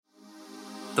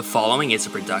The following is a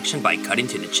production by Cutting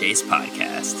to the Chase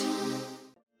podcast.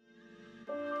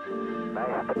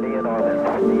 Nice to be in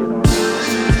orbit.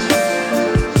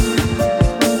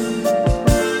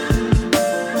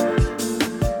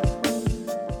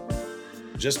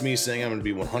 Just me saying I'm going to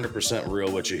be 100%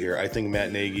 real with you here. I think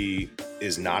Matt Nagy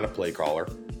is not a play caller.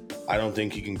 I don't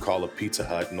think he can call a Pizza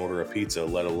Hut and order a pizza,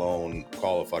 let alone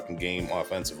call a fucking game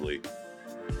offensively.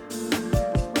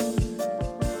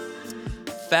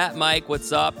 FatMike,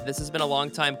 what's up? This has been a long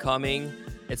time coming.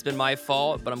 It's been my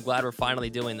fault, but I'm glad we're finally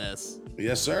doing this.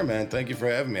 Yes, sir, man. Thank you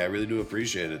for having me. I really do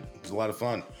appreciate it. It's a lot of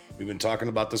fun. We've been talking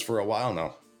about this for a while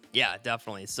now. Yeah,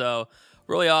 definitely. So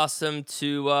really awesome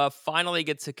to finally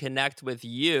get to connect with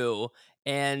you.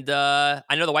 And I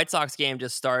know the White Sox game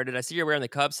just started. I see you're wearing the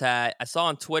Cubs hat. I saw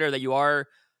on Twitter that you are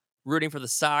rooting for the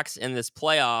Sox in this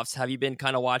playoffs. Have you been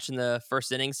kind of watching the first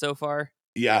inning so far?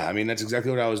 Yeah, I mean that's exactly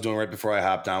what I was doing right before I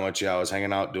hopped on with you. I was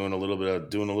hanging out, doing a little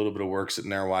bit of work, sitting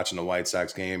there watching the White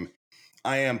Sox game.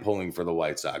 I am pulling for the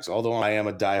White Sox, although I am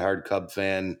a diehard Cub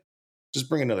fan. Just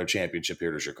bring another championship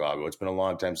here to Chicago. It's been a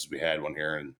long time since we had one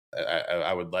here, and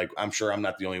I would like. I'm sure I'm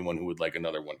not the only one who would like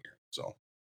another one here. So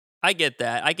I get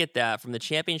that. From the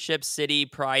championship city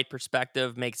pride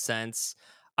perspective, makes sense.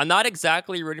 I'm not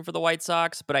exactly rooting for the White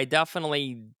Sox, but I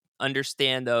definitely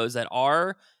understand those that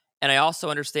are. And I also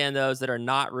understand those that are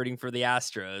not rooting for the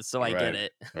Astros. So I get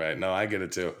it. Right. No, I get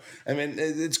it too. I mean,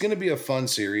 it's going to be a fun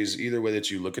series either way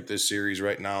that you look at this series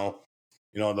right now.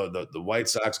 You know, the White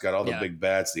Sox got all the big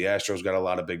bats. The Astros got a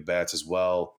lot of big bats as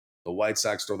well. The White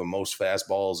Sox throw the most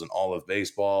fastballs in all of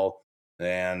baseball,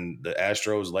 and the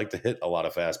Astros like to hit a lot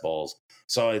of fastballs.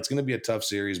 So it's going to be a tough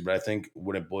series, but I think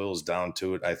when it boils down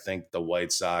to it, I think the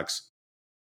White Sox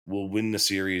will win the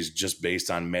series just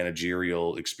based on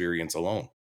managerial experience alone.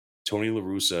 Tony La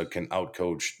Russa can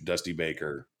outcoach Dusty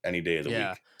Baker any day of the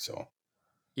week. So,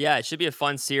 yeah, it should be a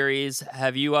fun series.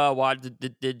 Have you watched?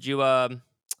 Did you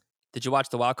watch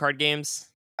the wild card games?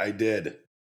 I did.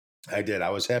 I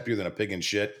was happier than a pig in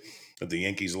shit that the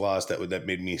Yankees lost. That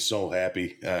made me so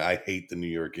happy. I hate the New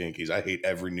York Yankees. I hate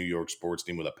every New York sports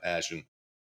team with a passion.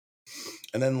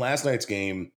 And then last night's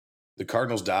game, the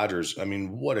Cardinals Dodgers. I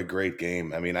mean, what a great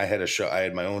game. I mean, I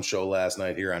had my own show last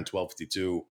night here on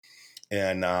 1252.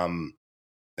 And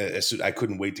I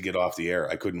couldn't wait to get off the air.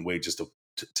 I couldn't wait just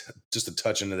to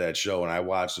touch into that show, and I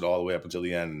watched it all the way up until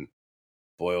the end. And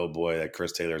boy, oh boy, that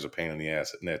Chris Taylor is a pain in the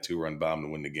ass hitting that 2-run bomb to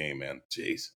win the game, man.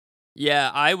 Jeez.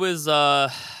 Yeah, I was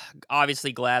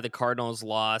obviously glad the Cardinals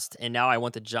lost, and now I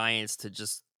want the Giants to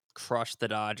just crush the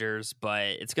Dodgers.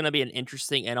 But it's going to be an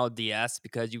interesting NLDS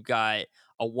because you've got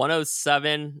a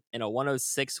 107 and a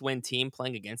 106 win team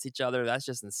playing against each other. That's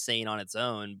just insane on its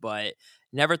own. But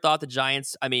never thought the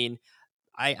Giants. I mean,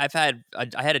 I had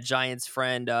a Giants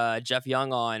friend, Jeff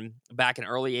Young, on back in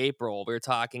early April. We were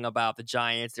talking about the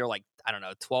Giants. They were like, I don't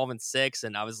know, 12-6,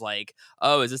 and I was like,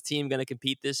 oh, is this team going to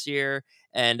compete this year?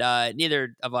 And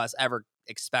neither of us ever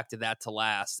expected that to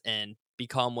last and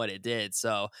become what it did.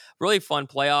 So really fun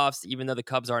playoffs, even though the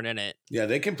Cubs aren't in it. Yeah,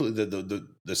 they completely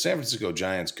the San Francisco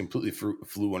Giants completely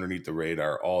flew underneath the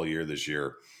radar all year this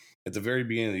year. At the very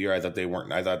beginning of the year, I thought they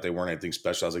weren't anything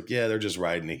special. I was like, yeah, they're just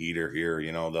riding a heater here.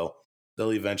 You know,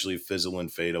 they'll eventually fizzle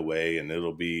and fade away, and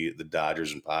it'll be the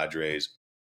Dodgers and Padres.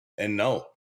 And no,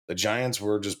 the Giants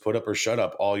were just put up or shut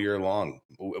up all year long,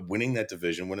 winning that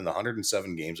division, winning the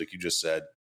 107 games, like you just said,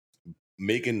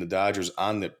 putting the Dodgers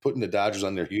on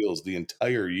their heels the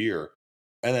entire year,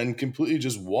 and then completely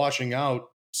just washing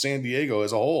out San Diego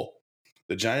as a whole.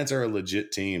 The Giants are a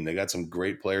legit team. They got some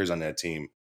great players on that team,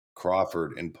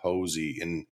 Crawford and Posey,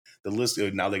 and the list.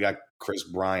 Now they got Chris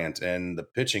Bryant, and the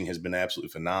pitching has been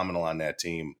absolutely phenomenal on that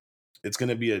team. It's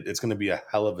gonna be a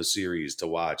hell of a series to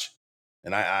watch,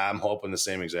 and I'm hoping the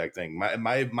same exact thing.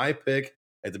 My pick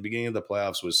at the beginning of the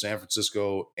playoffs was San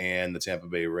Francisco and the Tampa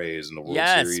Bay Rays in the World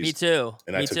Series. Yes, me too.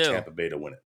 And I took Tampa Bay to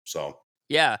win it. So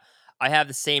yeah, I have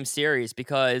the same series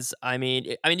because I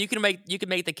mean you can make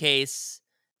the case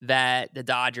that the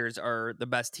Dodgers are the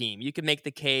best team. You can make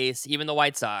the case, even the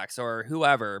White Sox or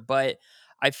whoever, but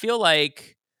I feel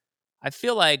like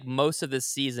most of this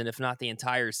season, if not the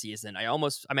entire season, I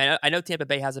know Tampa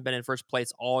Bay hasn't been in first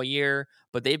place all year,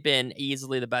 but they've been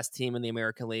easily the best team in the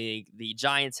American League. The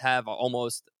Giants have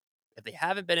almost, if they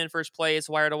haven't been in first place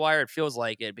wire to wire, it feels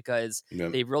like it because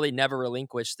they've really never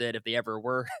relinquished it if they ever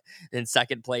were in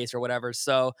second place or whatever.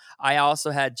 So I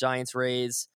also had Giants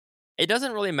Rays. It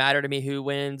doesn't really matter to me who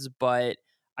wins, but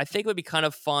I think it would be kind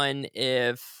of fun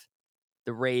if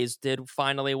the Rays did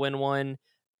finally win one.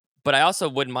 But I also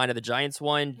wouldn't mind if the Giants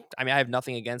won. I mean, I have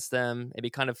nothing against them. It'd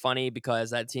be kind of funny because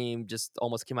that team just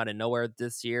almost came out of nowhere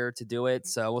this year to do it.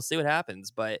 So we'll see what happens.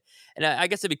 But and I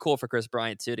guess it'd be cool for Chris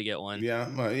Bryant too to get one,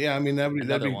 Yeah, yeah. I mean, that'd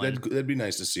another be one. that'd be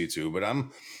nice to see too. But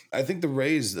I think the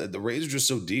Rays are just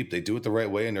so deep. They do it the right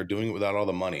way, and they're doing it without all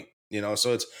the money.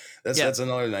 So Yeah, that's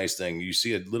another nice thing. You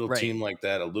see a little right. team like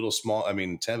that, a little small. I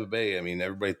mean, Tampa Bay. I mean,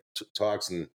 everybody talks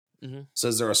and Hmm.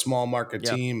 says they're a small market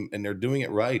Yeah, team, and they're doing it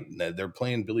right. They're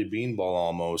playing Billy Bean ball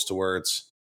almost to where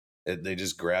they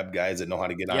just grab guys that know how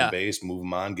to get on yeah. base, move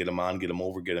them on, get them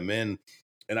over, get them in.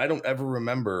 And I don't ever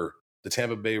remember the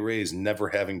Tampa Bay Rays never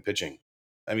having pitching.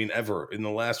 I mean, ever. In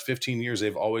the last 15 years,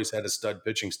 they've always had a stud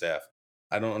pitching staff.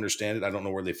 I don't understand it. I don't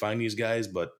know where they find these guys,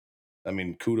 but I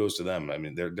mean, kudos to them. I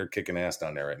mean, they're kicking ass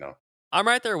down there right now. I'm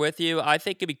right there with you. I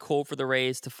think it'd be cool for the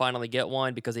Rays to finally get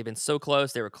one because they've been so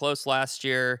close. They were close last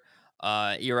year.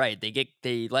 You're right.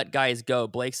 They let guys go.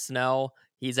 Blake Snell,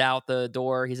 he's out the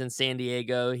door. He's in San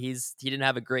Diego. He didn't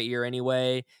have a great year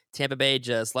anyway. Tampa Bay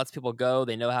just lets people go.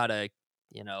 They know how to,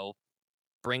 you know,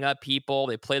 bring up people.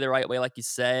 They play the right way, like you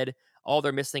said. All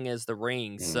they're missing is the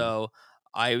ring. Mhm. So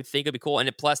I think it'd be cool. And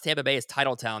plus, Tampa Bay is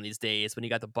title town these days. When you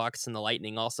got the Bucks and the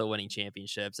Lightning also winning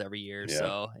championships every year. Yeah,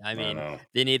 So I I mean, know.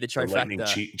 they need the The Lightning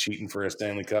trifecta. cheating for a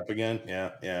Stanley Cup again.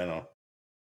 Yeah, yeah, I know.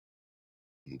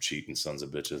 Cheating sons of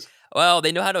bitches. Well,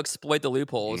 they know how to exploit the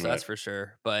loopholes, Right. that's for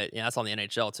sure. But yeah, that's on the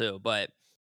NHL too. But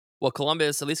well,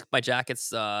 Columbus, at least my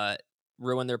Jackets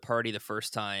ruined their party the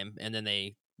first time, and then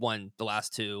they won the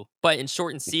last two, but in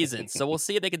shortened seasons. So we'll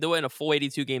see if they can do it in a full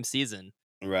 82 game season.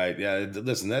 Right. Yeah.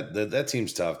 Listen, that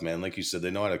team's tough, man. Like you said, they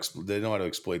know how to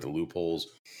exploit the loopholes.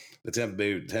 The Tampa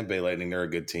Bay Lightning, they're a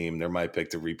good team. They're my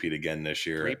pick to repeat again this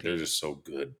year. They're Repeat. just so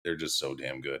good. They're just so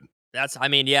damn good. I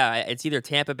mean, yeah, it's either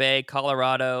Tampa Bay,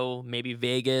 Colorado, maybe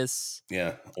Vegas.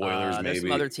 Yeah. Oilers, There's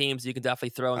some other maybe. teams you can definitely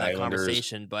throw in that Islanders,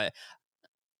 conversation, but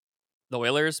the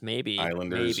Oilers, maybe,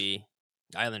 Islanders. maybe.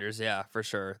 Islanders, yeah, for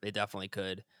sure. They definitely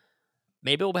could.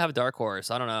 Maybe we'll have a dark horse.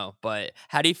 I don't know. But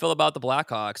how do you feel about the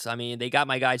Blackhawks? I mean, they got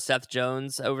my guy Seth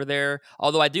Jones over there.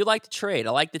 Although I do like the trade.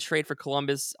 I like the trade for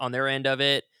Columbus on their end of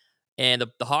it. And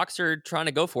the Hawks are trying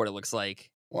to go for it looks like.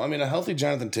 Well, I mean, a healthy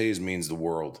Jonathan Tays means the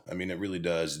world. I mean, it really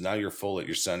does. Now you're full at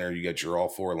your center. You got your all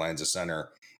four lines of center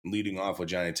leading off with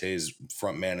Johnny Tays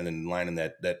front man and then lining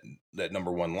that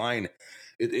number one line.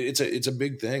 It's a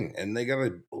big thing, and they got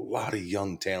a lot of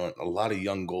young talent, a lot of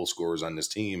young goal scorers on this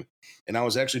team. And I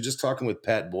was actually just talking with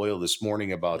Pat Boyle this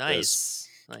morning about this.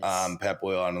 Nice. Nice. Pat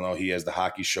Boyle, I don't know, he has the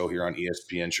hockey show here on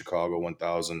ESPN Chicago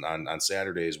 1000 on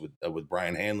Saturdays with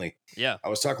Brian Hanley. Yeah. I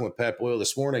was talking with Pat Boyle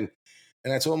this morning,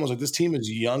 and I told him, I was like, this team is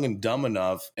young and dumb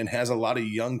enough and has a lot of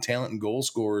young talent and goal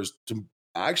scorers to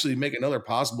actually make another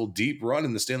possible deep run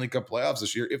in the Stanley Cup playoffs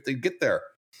this year if they get there.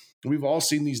 We've all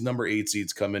seen these number 8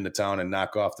 seeds come into town and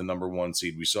knock off the number 1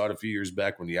 seed. We saw it a few years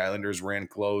back when the Islanders ran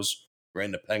close, ran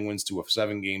the Penguins to a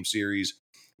 7-game series.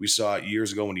 We saw it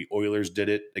years ago when the Oilers did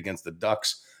it against the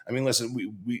Ducks. I mean, listen,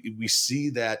 we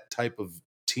see that type of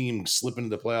team slip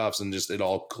into the playoffs and just it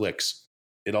all clicks.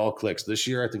 It all clicks. This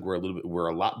year, I think we're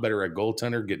a lot better at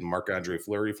goaltender, getting Marc-Andre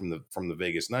Fleury from the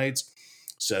Vegas Knights.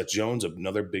 Seth Jones,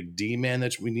 another big D man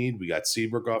that we need. We got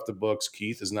Seabrook off the books.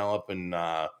 Keith is now up in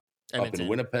Edmonton.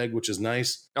 Winnipeg, which is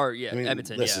nice. Or yeah, I mean,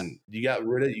 Edmonton, yeah. listen, you got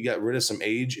rid of some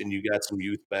age and you got some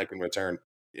youth back in return.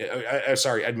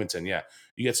 Sorry, Edmonton. Yeah,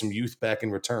 you get some youth back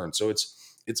in return. So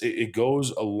it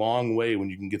goes a long way when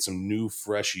you can get some new,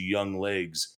 fresh, young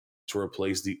legs to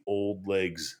replace the old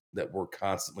legs that were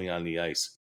constantly on the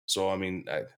ice. So I mean,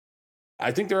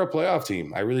 I think they're a playoff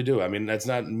team. I really do. I mean, that's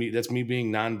not me. That's me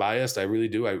being non-biased. I really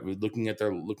do. I looking at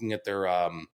their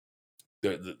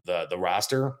the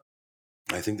roster.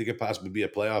 I think they could possibly be a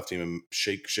playoff team and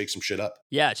shake some shit up.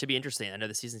 Yeah, it should be interesting. I know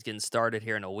the season's getting started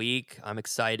here in a week. I'm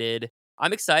excited.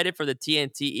 I'm excited for the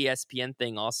TNT ESPN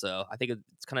thing also. I think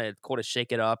it's kind of cool to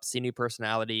shake it up, see new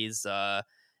personalities.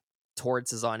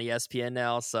 Torts is on ESPN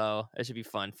now, so it should be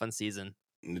fun. Fun season.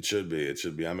 It should be. It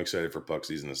should be. I'm excited for Puck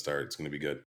season to start. It's going to be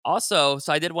good. Also,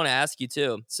 so I did want to ask you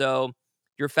too. So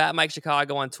you're Fat Mike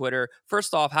Chicago on Twitter.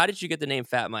 First off, how did you get the name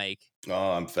Fat Mike?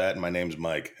 Oh, I'm fat and my name's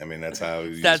Mike. I mean, that's how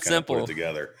It's you that just kind of put it simple.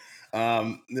 together.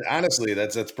 Honestly,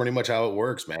 that's pretty much how it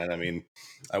works, man. I mean,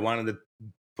 I wanted to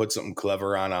put something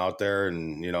clever on out there,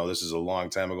 and this is a long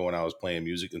time ago when I was playing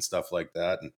music and stuff like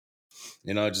that,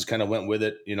 and I just kind of went with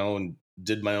it, and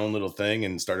did my own little thing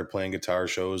and started playing guitar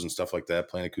shows and stuff like that,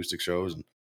 playing acoustic shows, and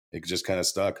it just kind of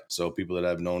stuck. So people that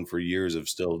I've known for years have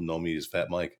still known me as Fat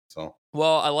Mike. So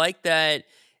Well, I like that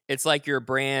it's like your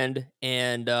brand,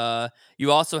 and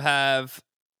you also have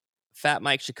Fat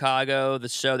Mike Chicago, the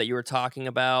show that you were talking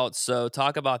about. So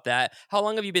talk about that. How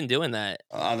long have you been doing that?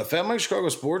 The Fat Mike Chicago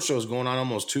Sports Show is going on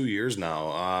almost 2 years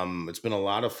now. It's been a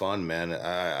lot of fun, man.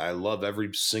 I love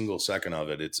every single second of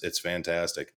it. It's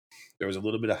fantastic. There was a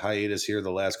little bit of hiatus here the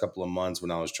last couple of months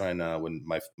when I was trying to when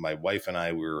my wife and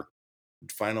I were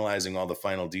finalizing all the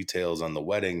final details on the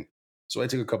wedding. So I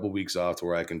took a couple weeks off to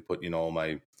where I can put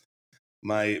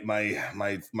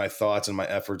my thoughts and my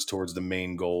efforts towards the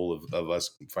main goal of us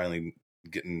finally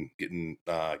getting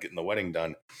the wedding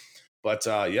done. But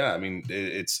yeah, I mean,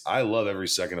 it's I love every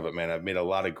second of it, man. I've made a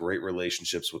lot of great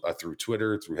relationships through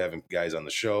Twitter, through having guys on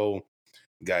the show,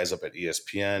 guys up at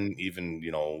ESPN, even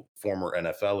former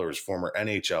NFLers, former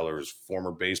NHLers,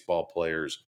 former baseball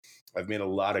players. I've made a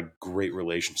lot of great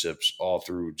relationships all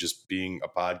through just being a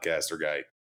podcaster guy.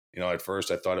 At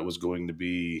first I thought it was going to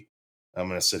be I'm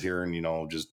going to sit here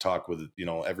and just talk with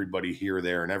everybody here,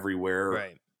 there, and everywhere.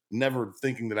 Right. Never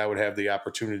thinking that I would have the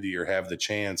opportunity or have the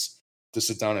chance to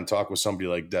sit down and talk with somebody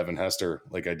like Devin Hester,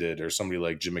 like I did, or somebody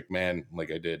like Jim McMahon, like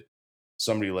I did,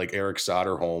 somebody like Eric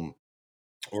Soderholm,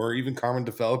 or even Carmen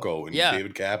DeFalco and Yeah.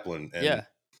 David Kaplan, and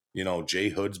Yeah. Jay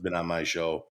Hood's been on my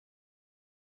show.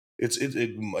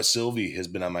 Sylvie has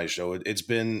been on my show. It's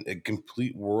been a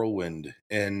complete whirlwind,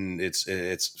 and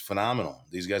it's phenomenal.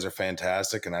 These guys are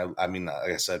fantastic, and I mean,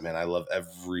 like I said, man, I love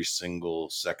every single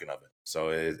second of it. So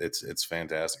it's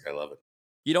fantastic. I love it.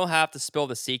 You don't have to spill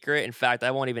the secret. In fact,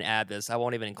 I won't even add this. I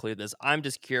won't even include this. I'm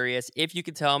just curious if you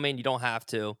could tell me, and you don't have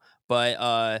to,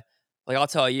 but like I'll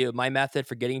tell you, my method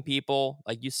for getting people,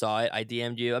 like you saw it, I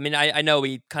DM'd you. I mean, I know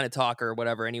we kind of talk or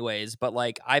whatever, anyways, but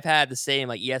like I've had the same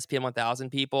like ESPN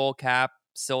 1000 people, Cap,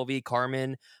 Sylvie,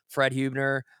 Carmen, Fred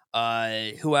Hubner,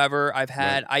 whoever I've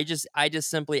Right. had. I just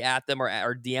simply at them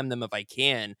or DM them if I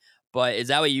can. But is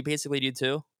that what you basically do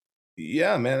too?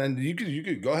 Yeah, man, and you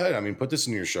could go ahead. I mean, put this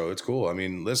in your show. It's cool. I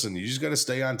mean, listen, you just got to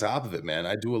stay on top of it, man.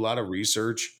 I do a lot of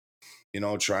research,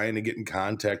 trying to get in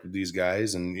contact with these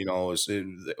guys, and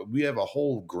we have a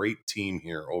whole great team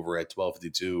here over at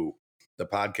 1252, the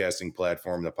podcasting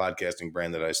platform, the podcasting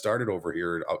brand that I started over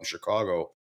here out in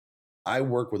Chicago. I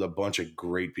work with a bunch of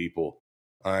great people.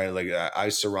 All right, like I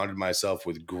surrounded myself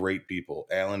with great people.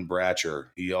 Alan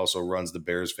Bratcher, he also runs the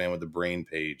Bears Fan with the Brain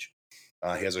page.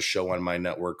 He has a show on my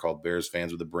network called Bears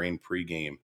Fans with the Brain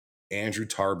Pregame. Andrew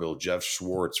Tarbill, Jeff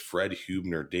Schwartz, Fred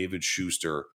Hubner, David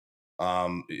Schuster.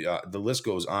 The list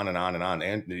goes on and on and on.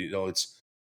 And it's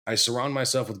I surround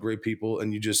myself with great people,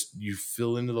 and you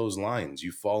fill into those lines.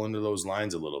 You fall into those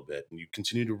lines a little bit, and you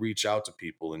continue to reach out to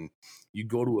people, and you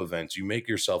go to events. You make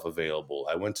yourself available.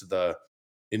 I went to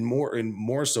in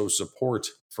more so support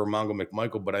for Mongo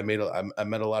McMichael, but I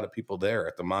met a lot of people there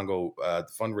at the Mongo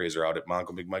fundraiser out at Mongo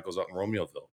McMichael's out in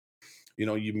Romeoville.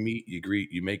 You meet, you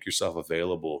greet, you make yourself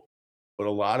available. But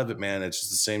a lot of it, man, it's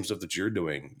just the same stuff that you're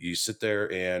doing. You sit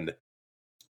there and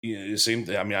the same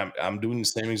thing. I mean, I'm doing the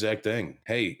same exact thing.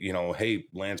 Hey, hey,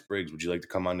 Lance Briggs, would you like to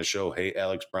come on the show? Hey,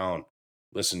 Alex Brown,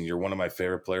 listen, you're one of my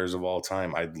favorite players of all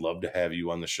time. I'd love to have you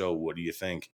on the show. What do you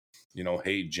think?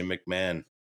 Hey, Jim McMahon.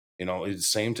 It's the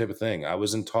same type of thing. I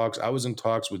was in talks. I was in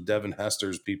talks with Devin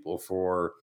Hester's people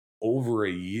for over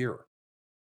a year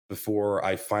before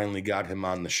I finally got him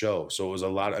on the show. So it was a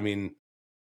lot. I mean,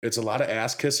 it's a lot of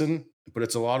ass kissing, but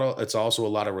it's also a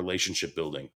lot of relationship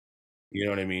building. You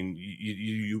know what I mean?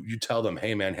 You tell them,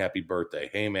 hey man, happy birthday.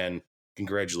 Hey man,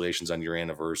 congratulations on your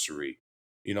anniversary.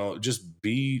 Just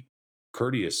be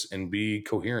courteous and be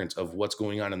coherent of what's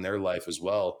going on in their life as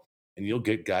well. And you'll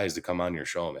get guys to come on your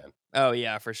show, man. Oh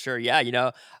yeah, for sure.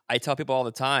 Yeah, I tell people all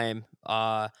the time,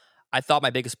 I thought my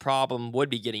biggest problem would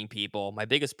be getting people. My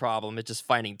biggest problem is just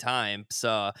finding time.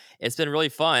 So it's been really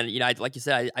fun. Like you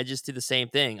said, I just do the same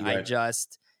thing. I Right.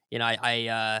 just,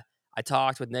 I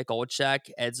talked with Nick Olchek,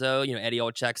 Edzo, Eddie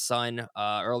Olchek's son,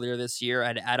 earlier this year. I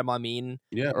had Adam Amin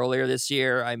Yeah. earlier this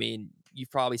year. I mean, you've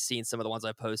probably seen some of the ones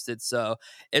I posted. So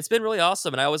it's been really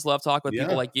awesome. And I always love talking with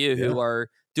people Yeah. like you Yeah. who are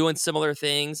doing similar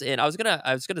things. And I was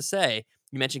gonna say,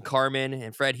 you mentioned Carmen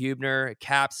and Fred Hubner,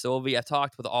 Cap, Sylvie. I've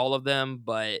talked with all of them,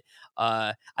 but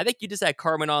I think you just had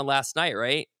Carmen on last night,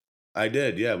 right? I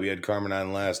did. Yeah. We had Carmen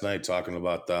on last night talking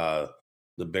about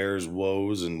the Bears'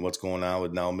 woes and what's going on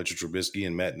with now Mitchell Trubisky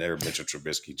and Mitchell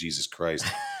Trubisky, Jesus Christ,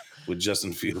 with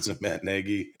Justin Fields and Matt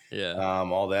Nagy, Yeah.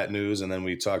 all that news. And then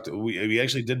we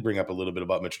actually did bring up a little bit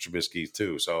about Mitchell Trubisky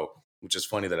too. So, which is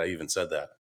funny that I even said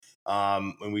that.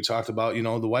 And we talked about,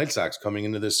 the White Sox coming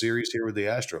into this series here with the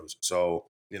Astros. So,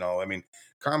 I mean,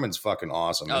 Carmen's fucking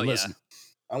awesome. Oh And yeah. listen,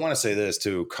 I want to say this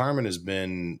too. Carmen has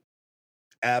been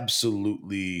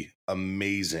absolutely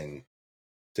amazing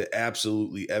to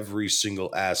absolutely every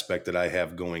single aspect that I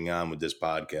have going on with this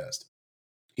podcast.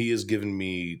 He has given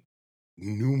me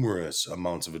numerous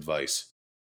amounts of advice.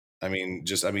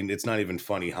 It's not even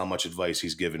funny how much advice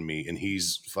he's given me, and he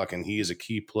is a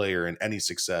key player in any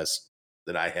success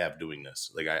that I have doing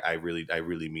this. Like I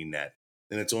really mean that,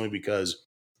 and it's only because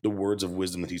the words of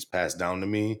wisdom that he's passed down to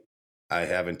me, I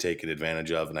haven't taken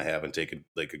advantage of, and I haven't taken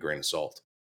like a grain of salt.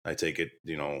 I take it,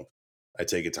 I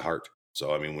take it to heart.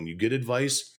 So I mean, when you get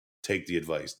advice, take the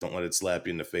advice. Don't let it slap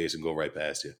you in the face and go right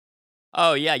past you.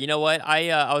 Oh yeah, you know what?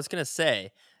 I was gonna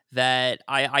say that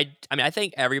I mean I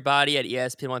think everybody at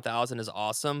ESPN 1000 is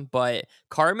awesome, but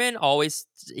Carmen always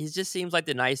he just seems like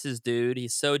the nicest dude.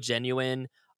 He's so genuine.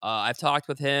 I've talked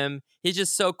with him. He's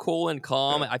just so cool and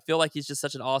calm. Yeah. I feel like he's just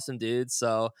such an awesome dude.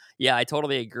 So yeah, I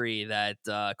totally agree that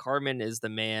Carmen is the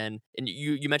man. And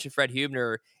you mentioned Fred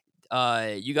Hubner.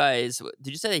 You guys,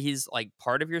 did you say that he's like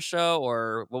part of your show,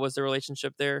 or what was the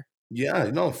relationship there? Yeah,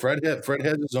 no, Fred has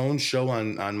his own show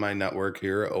on my network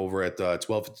here over at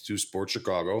 1252 Sports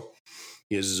Chicago.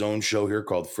 He has his own show here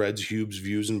called Fred's Hubes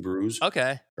Views and Brews,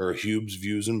 Okay, or Hubes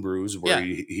Views and Brews, where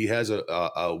yeah. he has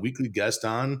a weekly guest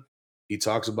on. He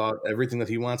talks about everything that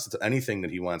he wants to, anything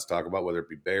that he wants to talk about, whether it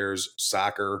be Bears,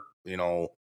 soccer,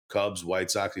 Cubs,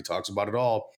 White Sox. He talks about it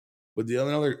all. But the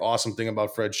other awesome thing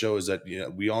about Fred's show is that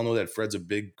we all know that Fred's a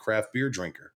big craft beer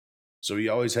drinker. So he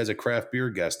always has a craft beer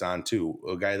guest on too,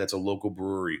 a guy that's a local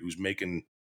brewery who's making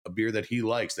a beer that he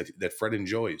likes, that Fred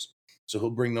enjoys. So he'll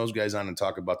bring those guys on and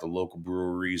talk about the local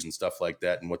breweries and stuff like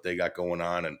that and what they got going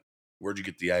on and where'd you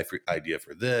get the idea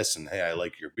for this, and hey, I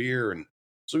like your beer. And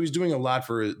so he's doing a lot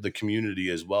for the community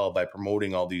as well by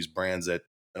promoting all these brands that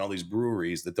and all these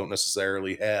breweries that don't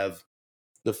necessarily have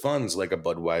the funds like a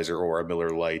Budweiser or a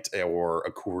Miller Lite or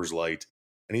a Coors Light.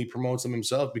 And he promotes them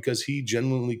himself because he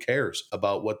genuinely cares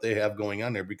about what they have going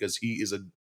on there because he is a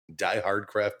diehard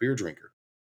craft beer drinker.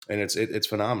 And it's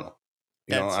phenomenal.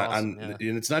 That's awesome, yeah.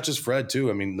 And it's not just Fred too.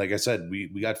 I mean, like I said, we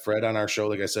got Fred on our show.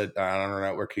 Like I said, on our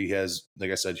network, he has,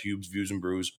 like I said, Hube's Views and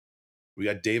Brews. We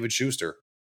got David Schuster,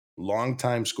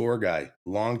 longtime score guy,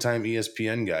 longtime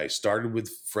ESPN guy. Started with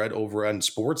Fred over on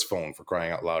Sports Phone, for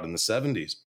crying out loud, in the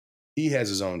 70s. He has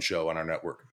his own show on our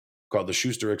network called the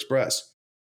Schuster Express.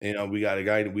 We got a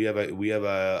guy. We have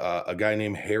a guy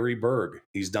named Harry Berg.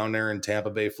 He's down there in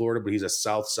Tampa Bay, Florida, but he's a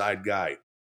South Side guy,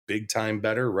 big time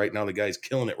better. Right now, the guy's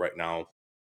killing it. Right now,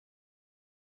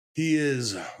 he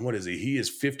is, what is he? He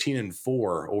is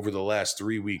 15-4 over the last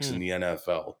 3 weeks in Hmm, the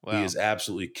NFL. He wow. is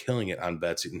absolutely killing it on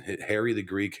bets. And Harry the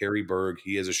Greek, Harry Berg,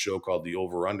 he has a show called The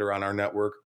Over Under on our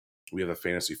network. We have a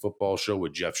fantasy football show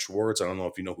with Jeff Schwartz. I don't know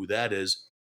if you know who that is,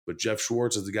 but Jeff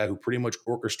Schwartz is the guy who pretty much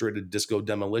orchestrated Disco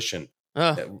Demolition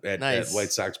Oh, at White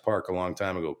nice, Sox Park a long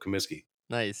time ago, Comiskey.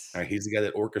 nice. He's the guy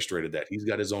that orchestrated that. He's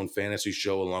got his own fantasy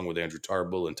show along with Andrew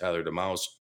Tarbull and Tyler DeMouse.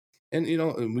 And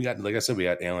we got, like I said, we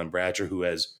got Alan Bratcher, who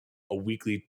has a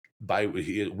weekly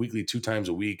 2 times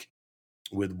a week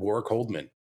with Warwick Holdman,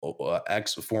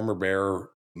 ex former Bear,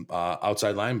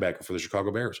 outside linebacker for the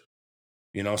Chicago Bears.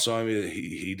 So I mean,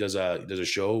 he does a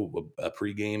show, a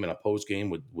pregame and a postgame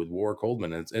with Warwick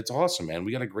Holdman. And it's awesome, man.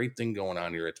 We got a great thing going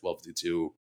on here at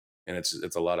 1252, and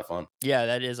it's a lot of fun. Yeah,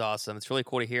 that is awesome. It's really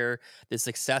cool to hear the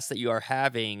success that you are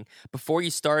having. Before you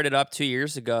started up 2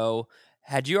 years ago,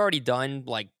 had you already done,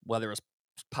 like, whether it was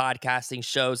podcasting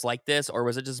shows like this, or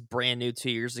was it just brand new 2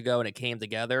 years ago and it came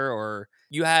together, or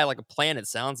you had, like, a plan, it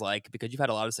sounds like, because you've had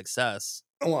a lot of success?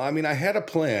 Well, I mean, I had a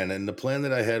plan, and the plan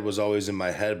that I had was always in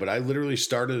my head, but I literally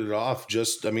started it off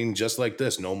just like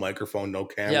this: no microphone, no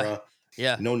Yeah, camera,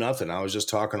 yeah, no nothing. I was just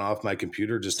talking off my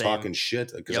computer, just same. talking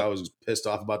shit because I Yep. was pissed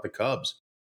off about the Cubs.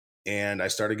 And I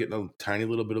started getting a tiny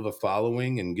little bit of a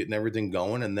following and getting everything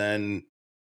going. And then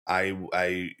I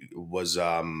was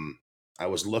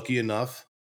lucky enough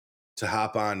to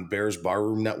hop on Bears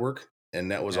Barroom Network, and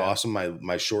that was Yeah. awesome.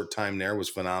 My short time there was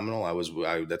phenomenal.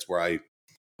 That's where I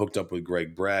hooked up with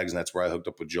Greg Braggs, and that's where I hooked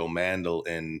up with Joe Mandel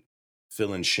and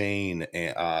Phil and Shane,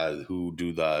 who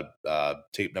do the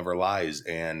Tape Never Lies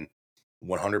and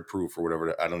 100 Proof or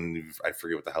whatever. I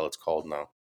forget what the hell it's called now.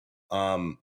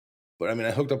 Um, but I mean,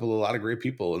 I hooked up with a lot of great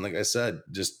people, and like I said,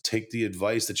 just take the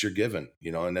advice that you're given,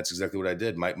 and that's exactly what I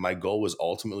did. My goal was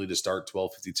ultimately to start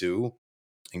 1252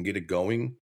 and get it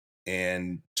going,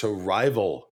 and to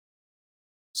rival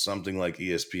something like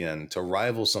ESPN, to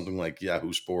rival something like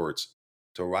Yahoo Sports,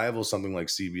 to rival something like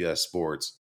CBS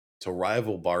Sports, to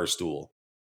rival Barstool.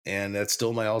 And that's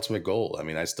still my ultimate goal. I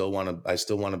mean, I still want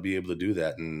to be able to do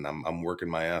that, and I'm working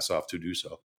my ass off to do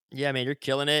so. Yeah, man, you're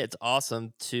killing it. It's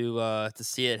awesome to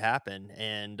see it happen,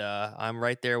 and I'm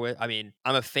right there with. I mean,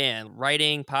 I'm a fan.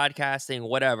 Writing, podcasting,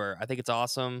 whatever. I think it's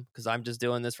awesome because I'm just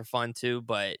doing this for fun too.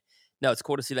 But no, it's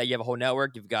cool to see that you have a whole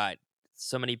network. You've got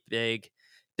so many big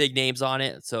big names on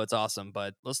it, so it's awesome.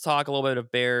 But let's talk a little bit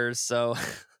of Bears. So,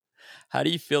 how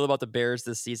do you feel about the Bears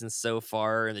this season so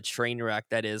far and the train wreck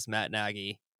that is Matt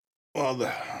Nagy?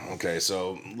 Well, okay,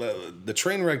 so the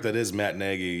train wreck that is Matt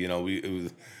Nagy,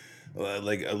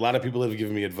 like a lot of people have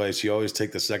given me advice. You always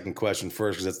take the second question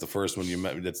first because that's the first one you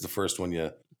met. That's the first one you.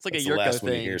 It's like a That's the Yurko last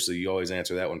one you hear, thing. so you always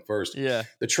answer that one first. Yeah,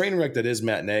 The train wreck that is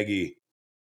Matt Nagy.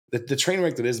 The train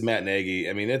wreck that is Matt Nagy.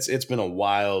 I mean, it's been a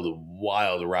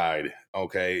wild ride.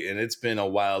 Okay, and it's been a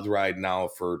wild ride now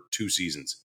for 2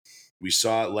 seasons. We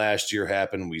saw it last year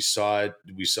happen. We saw it.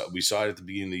 We saw it at the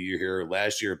beginning of the year here.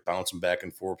 Last year, bouncing back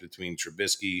and forth between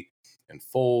Trubisky and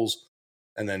Foles,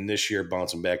 and then this year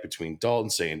bouncing back between Dalton,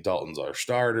 saying Dalton's our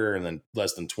starter, and then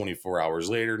less than 24 hours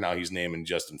later, now he's naming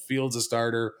Justin Fields a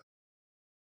starter.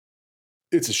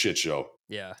 It's a shit show.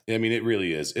 yeah. I mean, it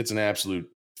really is. It's an absolute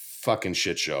fucking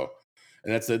shit show,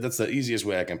 and that's the easiest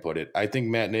way I can put it. I think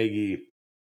Matt Nagy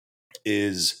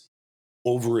is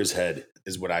over his head,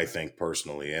 is what I think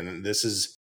personally, and this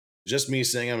is just me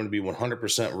saying I'm going to be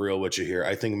 100% real with you here.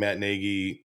 I think Matt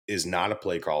Nagy is not a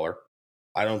play caller.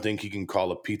 I don't think he can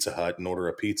call a Pizza Hut and order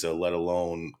a pizza, let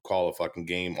alone call a fucking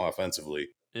game offensively.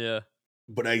 Yeah.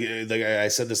 But I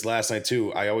said this last night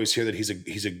too. I always hear that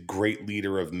he's a great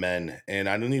leader of men, and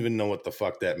I don't even know what the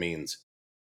fuck that means.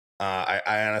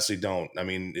 I honestly don't. I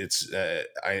mean, it's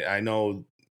I know,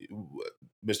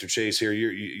 Mr. Chase here.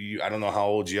 You I don't know how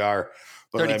old you are,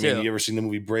 but I mean, 32. you ever seen the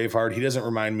movie Braveheart? He doesn't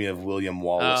remind me of William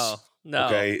Wallace. Oh, no.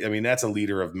 Okay, I mean that's a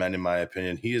leader of men in my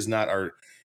opinion. He is not our.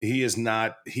 He is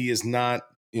not. He is not.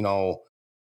 You know,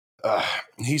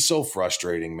 he's so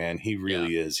frustrating, man. He Yeah.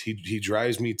 really is. He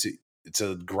drives me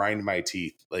to grind my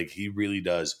teeth. Like he really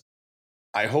does.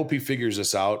 I hope he figures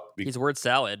this out. He's word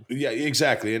salad. Yeah,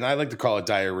 exactly. And I like to call it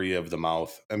diarrhea of the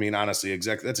mouth. I mean, honestly,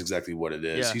 that's exactly what it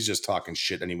is. Yeah. He's just talking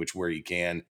shit any which way he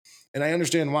can. And I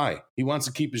understand why. He wants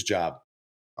to keep his job.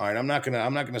 All right. I'm not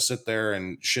gonna sit there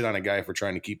and shit on a guy for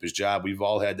trying to keep his job. We've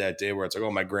all had that day where it's like,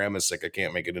 oh, my grandma's sick. I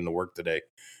can't make it into work today.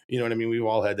 You know what I mean? We've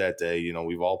all had that day. You know,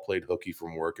 we've all played hooky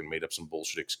from work and made up some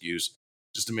bullshit excuse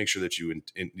just to make sure that you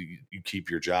keep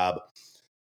your job.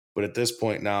 But at this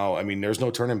point now, I mean, there's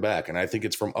no turning back. And I think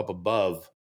it's from up above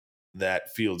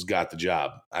that Fields got the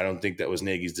job. I don't think that was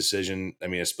Nagy's decision. I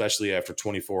mean, especially after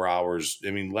 24 hours,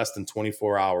 I mean, less than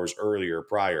 24 hours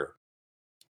prior,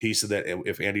 he said that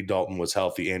if Andy Dalton was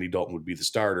healthy, Andy Dalton would be the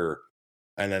starter.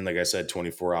 And then, like I said,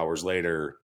 24 hours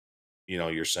later,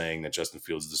 you're saying that Justin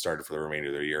Fields is the starter for the remainder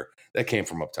of the year. That came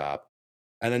from up top.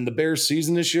 And then the Bears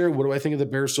season this year, what do I think of the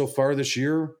Bears so far this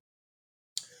year?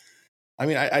 I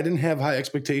mean, I didn't have high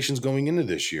expectations going into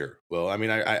this year. Well, I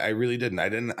mean, I really didn't. I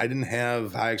didn't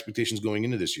have high expectations going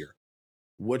into this year.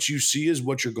 What you see is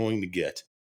what you're going to get.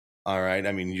 All right.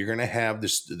 I mean, you're going to have the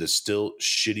still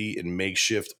shitty and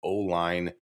makeshift O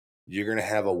line. You're going to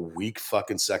have a weak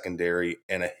fucking secondary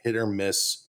and a hit or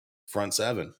miss front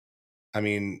seven. I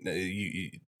mean,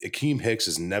 Akeem Hicks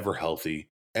is never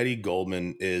healthy. Eddie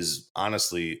Goldman is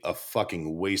honestly a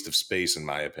fucking waste of space, in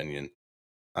my opinion.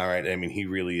 All right. I mean, he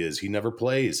really is. He never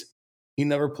plays. He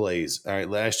never plays. All right.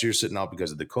 Last year, sitting out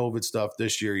because of the COVID stuff.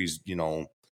 This year, he's, I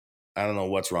don't know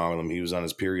what's wrong with him. He was on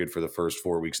his period for the first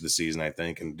 4 weeks of the season, I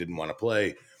think, and didn't want to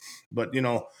play. But,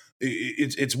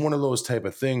 it's one of those type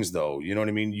of things, though. You know what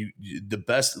I mean? The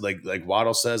best, like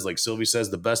Waddle says, like Sylvie says,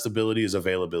 the best ability is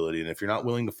availability. And if you're not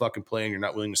willing to fucking play and you're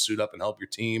not willing to suit up and help your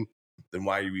team, then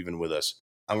why are you even with us?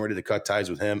 I'm ready to cut ties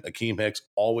with him. Akeem Hicks,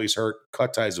 always hurt.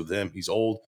 Cut ties with him. He's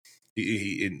old.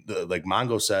 Like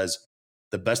Mongo says,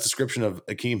 the best description of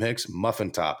Akeem Hicks,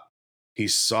 muffin top.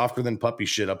 He's softer than puppy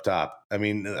shit up top. I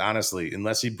mean, honestly,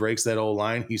 unless he breaks that old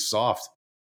line, he's soft.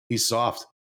 He's soft.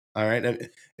 All right.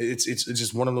 It's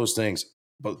just one of those things.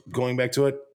 But going back to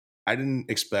it, I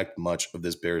didn't expect much of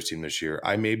this Bears team this year.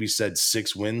 I maybe said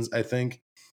 6 wins, I think,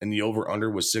 and the over under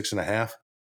was 6.5.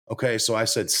 Okay, so I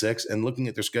said 6, and looking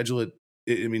at their schedule,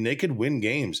 I mean, they could win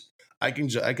games. I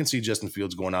can see Justin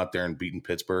Fields going out there and beating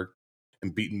Pittsburgh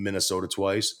and beating Minnesota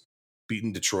twice,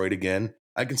 beating Detroit again.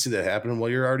 I can see that happening. Well,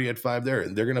 you're already at 5 there.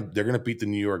 They're gonna beat the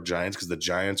New York Giants because the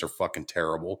Giants are fucking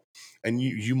terrible, and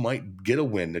you might get a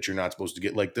win that you're not supposed to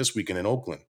get, like this weekend in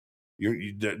Oakland.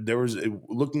 There was,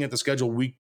 looking at the schedule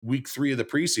week 3 of the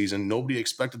preseason, nobody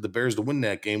expected the Bears to win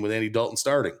that game with Andy Dalton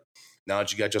starting. Now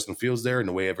that you got Justin Fields there and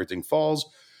the way everything falls,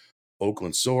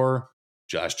 Oakland sore,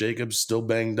 Josh Jacobs still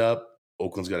banged up.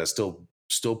 Oakland's got a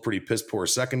still pretty piss poor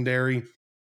secondary.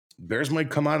 Bears might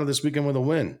come out of this weekend with a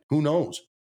win. Who knows?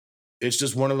 It's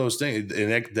just one of those things,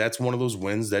 and that's one of those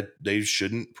wins that they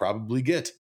shouldn't probably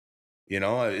get.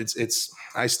 I'm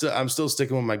still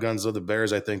sticking with my guns of the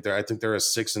Bears. I think they're a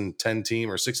 6-10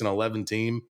 team or 6-11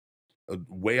 team.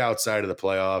 way outside of the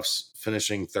playoffs,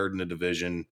 finishing third in the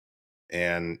division.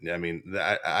 And I mean,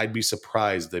 I'd be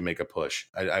surprised they make a push.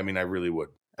 I mean, I really would.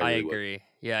 I I really would. agree.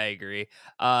 Yeah, I agree.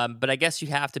 But I guess you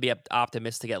have to be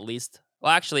optimistic at least.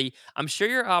 Well, actually, I'm sure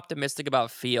you're optimistic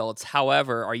about Fields.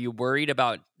 However, are you worried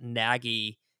about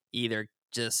Nagy either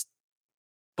just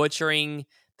butchering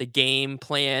the game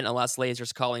plan unless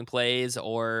Laser's calling plays,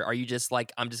 or are you just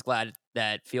like, I'm just glad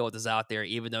that Fields is out there,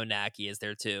 even though Nagy is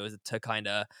there too, to kind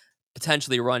of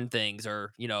potentially run things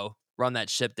or run that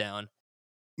ship down?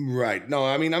 Right. No,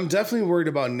 I mean, I'm definitely worried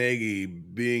about Nagy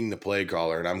being the play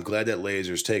caller, and I'm glad that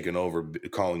Laser's taken over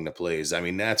calling the plays. I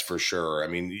mean, that's for sure. I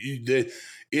mean,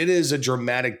 it is a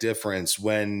dramatic difference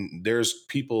when there's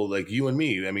people like you and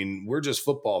me. I mean, we're just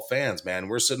football fans, man.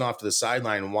 We're sitting off to the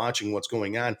sideline and watching what's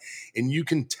going on, and you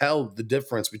can tell the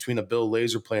difference between a Bill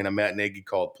Laser play and a Matt Nagy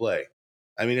called play.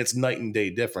 I mean, it's night and day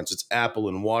difference. It's apple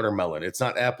and watermelon. It's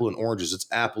not apple and oranges. It's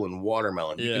apple and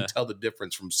watermelon. You can Yeah. tell the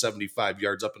difference from 75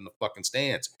 yards up in the fucking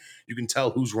stands. You can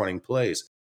tell who's running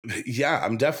plays. Yeah,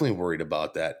 I'm definitely worried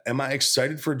about that. Am I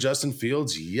excited for Justin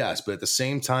Fields? Yes, but at the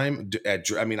same time,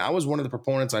 I mean, I was one of the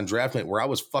proponents on draft night where I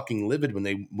was fucking livid when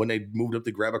they moved up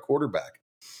to grab a quarterback.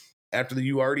 After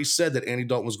you already said that Andy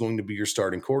Dalton was going to be your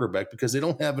starting quarterback because they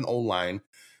don't have an O line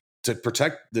to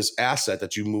protect this asset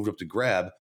that you moved up to grab.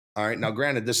 All right. Now,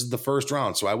 granted, this is the first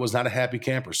round, so I was not a happy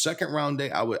camper. Second round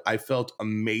day, I felt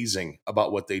amazing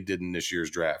about what they did in this year's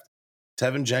draft.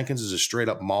 Tevin Jenkins is a straight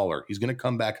up mauler. He's going to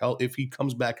come back healthy. If he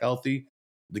comes back healthy,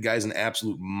 the guy's an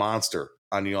absolute monster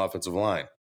on the offensive line.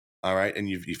 All right, and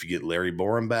if you get Larry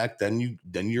Borum back, then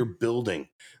you're building.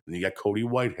 Then you got Cody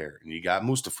Whitehair, and you got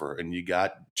Mustafa, and you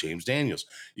got James Daniels.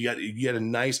 You get a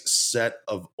nice set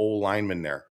of old linemen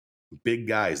there. Big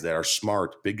guys that are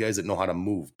smart, big guys that know how to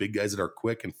move, big guys that are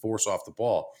quick and force off the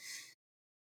ball.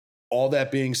 All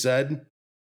that being said,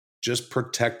 just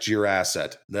protect your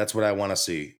asset. That's what I want to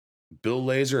see. Bill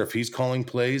Lazor, if he's calling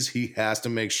plays, he has to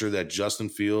make sure that Justin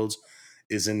Fields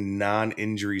is in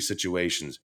non-injury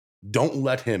situations. Don't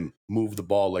let him move the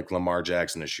ball like Lamar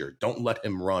Jackson this year. Don't let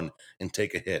him run and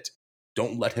take a hit.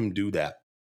 Don't let him do that.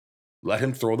 Let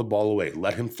him throw the ball away.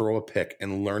 Let him throw a pick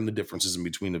and learn the differences in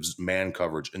between of man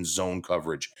coverage and zone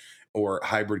coverage or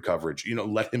hybrid coverage.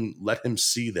 Let him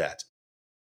see that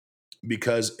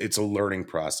because it's a learning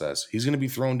process. He's going to be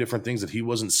throwing different things that he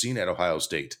wasn't seen at Ohio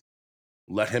State.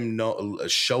 Let him know,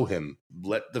 show him.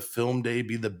 Let the film day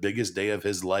be the biggest day of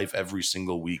his life every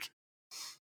single week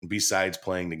besides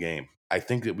playing the game. I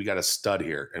think that we got a stud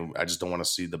here, and I just don't want to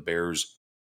see the Bears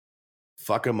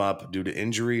fuck him up due to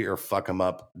injury or fuck him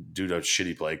up due to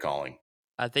shitty play calling.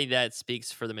 I think that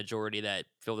speaks for the majority that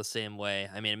feel the same way.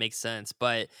 I mean, it makes sense,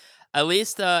 but at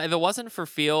least if it wasn't for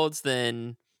Fields,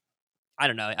 then I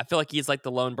don't know. I feel like he's like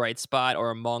the lone bright spot or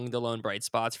among the lone bright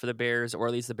spots for the Bears, or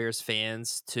at least the Bears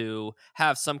fans to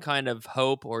have some kind of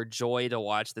hope or joy to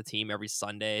watch the team every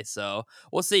Sunday. So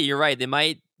we'll see. You're right. They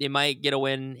might get a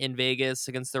win in Vegas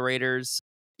against the Raiders.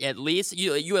 At least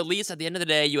you at least at the end of the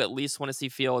day, you at least want to see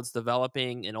Fields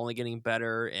developing and only getting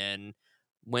better. And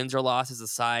wins or losses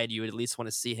aside, you at least want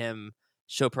to see him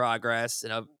show progress.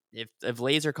 And if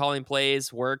laser calling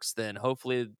plays works, then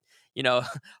hopefully you know,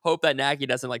 hope that Nagy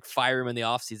doesn't like fire him in the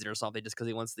offseason or something just because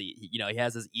he wants he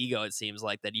has his ego, it seems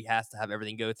like, that he has to have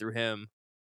everything go through him.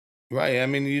 Right. I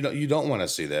mean, you don't want to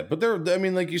see that, but I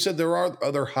mean, like you said, there are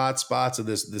other hot spots of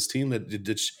this team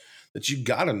that you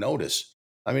got to notice.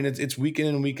 I mean, it's week in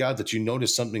and week out that you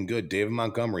notice something good. David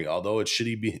Montgomery, although it's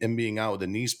shitty him being out with a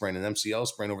knee sprain and MCL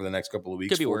sprain over the next couple of weeks,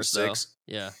 Could be 4 to worse though. 6.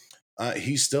 Yeah.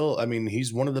 He's still, I mean,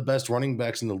 he's one of the best running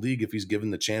backs in the league if he's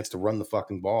given the chance to run the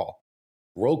fucking ball.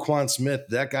 Roquan Smith,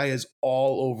 that guy is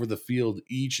all over the field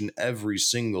each and every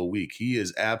single week. He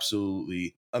is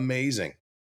absolutely amazing.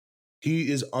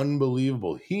 He is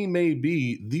unbelievable. He may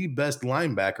be the best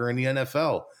linebacker in the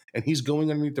NFL, and he's going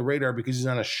underneath the radar because he's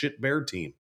on a shit Bear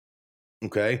team.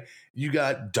 Okay. You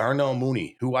got Darnell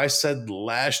Mooney, who I said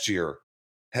last year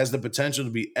has the potential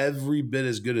to be every bit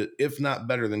as good, if not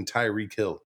better, than Tyreek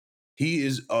Hill. He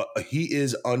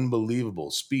is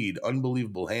unbelievable speed,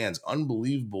 unbelievable hands,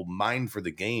 unbelievable mind for the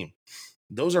game.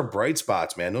 Those are bright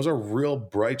spots, man. Those are real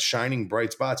bright, shining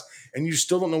bright spots. And you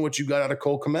still don't know what you got out of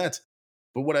Cole Kmet.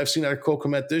 But what I've seen out of Cole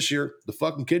Kmet this year, the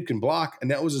fucking kid can block. And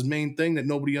that was his main thing that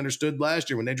nobody understood last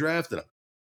year when they drafted him.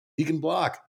 He can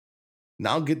block.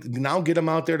 Now get him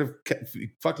out there to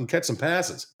fucking catch some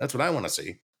passes. That's what I want to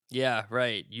see. Yeah,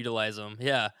 right. Utilize them.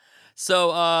 Yeah. So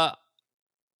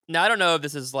now I don't know if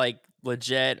this is like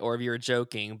legit or if you were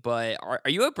joking, but are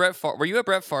you a were you a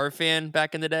Brett Favre fan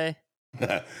back in the day?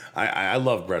 I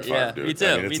love Brett Favre, Yeah, dude. me too.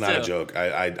 I mean, it's Me not a too. joke.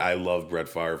 I love Brett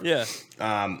Favre. Yeah.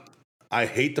 Um, I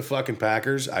hate the fucking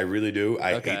Packers. I really do.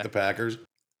 I hate Okay. the Packers.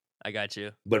 I got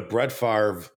you. But Brett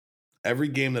Favre, every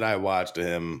game that I watched of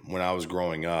him when I was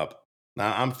growing up,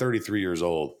 now I'm 33 years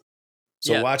old.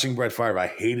 So Yeah. watching Brett Favre, I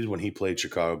hated when he played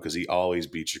Chicago because he always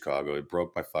beat Chicago. It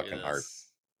broke my fucking heart. Yes.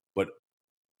 But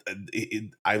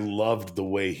I loved the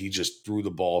way he just threw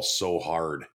the ball so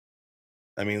hard.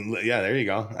 I mean, yeah, there you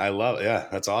go. Yeah,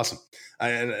 that's awesome.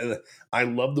 I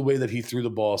love the way that he threw the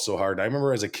ball so hard. I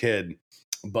remember as a kid,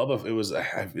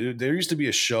 Bubba, there used to be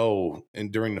a show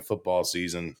during the football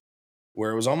season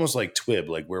where it was almost like Twib,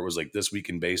 like where it was like This Week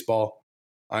in Baseball.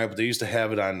 They used to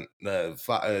have it on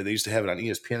they used to have it on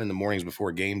ESPN in the mornings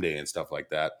before game day and stuff like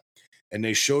that. And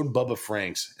they showed Bubba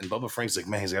Franks, and Bubba Franks like,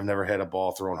 man, he's like, I've never had a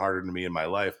ball thrown harder than me in my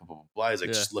life. Blah, blah, blah, blah. He's like,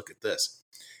 Yeah. just look at this.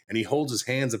 And he holds his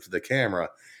hands up to the camera,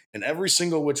 and every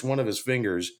single which one of his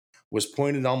fingers was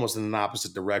pointed almost in an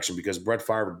opposite direction because Brett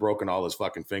Favre had broken all his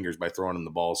fucking fingers by throwing him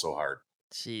the ball so hard.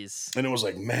 Jeez. And it was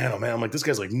like, man, oh man, I'm like, this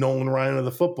guy's like Nolan Ryan of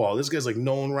the football. This guy's like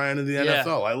Nolan Ryan of the Yeah.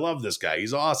 NFL. I love this guy.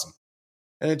 He's awesome.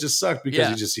 And it just sucked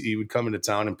because Yeah. he would come into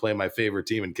town and play my favorite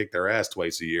team and kick their ass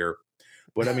twice a year.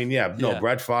 But I mean, yeah, no, Yeah.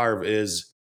 Brett Favre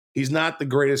he's not the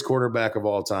greatest quarterback of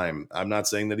all time. I'm not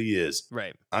saying that he is.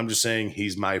 Right. I'm just saying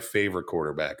he's my favorite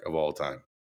quarterback of all time.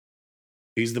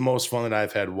 He's the most fun that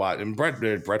I've had watched. And Brett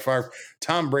Favre,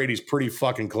 Tom Brady's pretty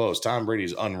fucking close. Tom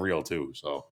Brady's unreal too.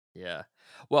 So Yeah.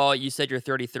 Well, you said you're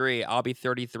 33. I'll be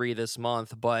 33 this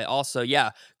month. But also,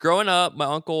 yeah, growing up, my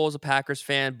uncle was a Packers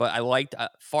fan, but I liked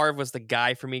Favre was the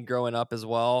guy for me growing up as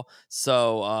well.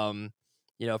 So,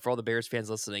 for all the Bears fans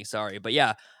listening, sorry, but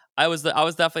yeah, I was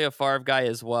definitely a Favre guy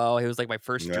as well. He was like my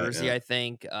first jersey, yeah. I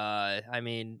think. That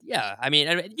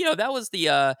was the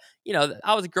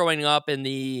I was growing up in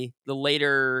the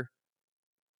later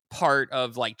part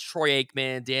of like Troy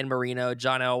Aikman, Dan Marino,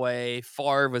 John Elway.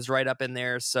 Favre was right up in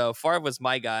there. So Favre was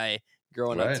my guy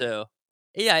growing up Right. too.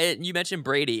 Yeah, you mentioned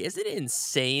Brady. Isn't it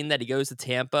insane that he goes to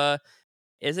Tampa?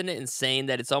 Isn't it insane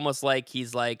that it's almost like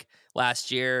he's like last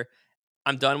year,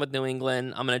 I'm done with New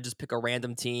England. I'm going to just pick a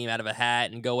random team out of a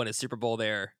hat and go win a Super Bowl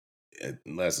there.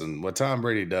 Listen, what Tom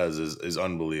Brady does is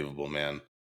unbelievable, man.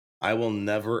 I will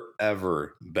never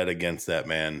ever bet against that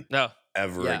man No.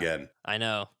 ever again. I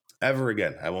know. Ever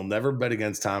again. I will never bet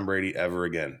against Tom Brady ever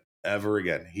again. Ever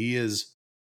again. He is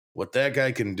what that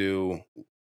guy can do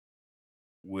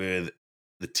with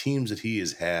the teams that he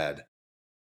has had.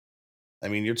 I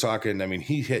mean, you're talking, I mean,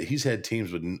 he's had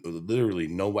teams with literally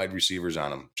no wide receivers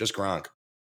on him, just Gronk.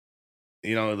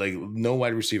 Like no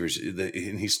wide receivers,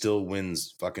 and he still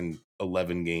wins fucking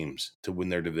 11 games to win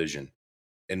their division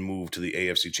and move to the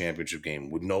AFC Championship game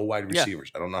with no wide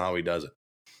receivers. I don't know how he does it.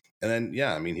 And then,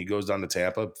 yeah, I mean, he goes down to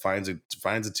Tampa, finds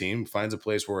a team, finds a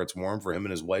place where it's warm for him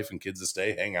and his wife and kids to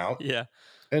stay, hang out. Yeah.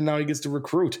 And now he gets to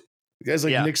recruit. The guy's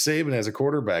like Nick Saban as a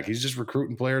quarterback. He's just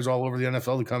recruiting players all over the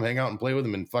NFL to come hang out and play with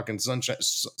him in fucking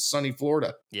sunny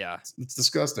Florida. Yeah. It's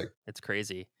disgusting. It's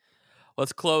crazy.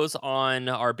 Let's close on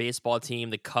our baseball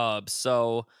team, the Cubs.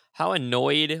 So, how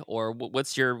annoyed, or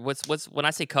what's when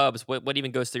I say Cubs, what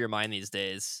even goes through your mind these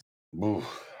days? Ooh,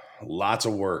 lots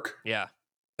of work. Yeah.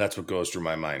 That's what goes through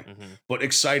my mind. Mm-hmm. But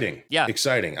exciting. Yeah.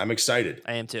 Exciting. I'm excited.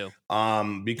 I am too.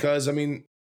 Because I mean,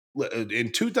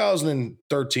 in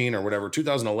 2013 or whatever,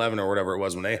 2011 or whatever it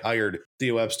was, when they hired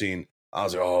Theo Epstein, I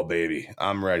was like, oh baby,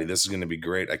 I'm ready. This is going to be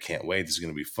great. I can't wait. This is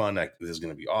going to be fun. This is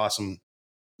going to be awesome.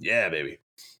 Yeah, baby.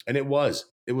 And it was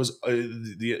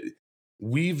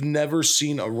we've never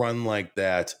seen a run like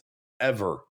that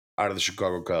ever out of the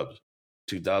Chicago Cubs.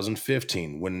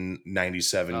 2015, winning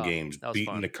 97 games, beating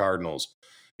fun. the Cardinals,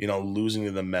 losing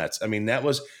to the Mets. I mean,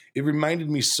 it reminded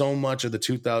me so much of the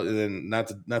 2000, not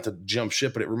to jump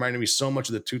ship, but it reminded me so much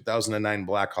of the 2009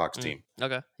 Blackhawks team.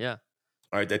 Okay. Yeah.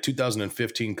 All right. That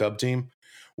 2015 Cub team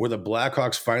where the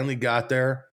Blackhawks finally got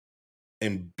there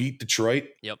and beat Detroit.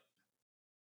 Yep.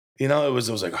 It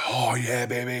was like, oh yeah,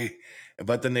 baby.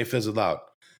 But then they fizzled out.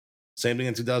 Same thing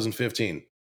in 2015.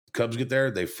 Cubs get there.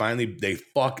 They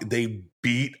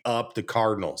beat up the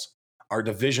Cardinals, our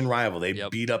division rival. They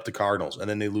beat up the Cardinals, and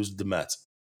then they lose to the Mets.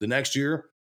 The next year,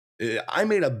 I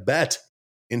made a bet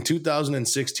in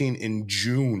 2016 in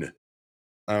June.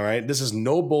 All right. This is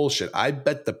no bullshit. I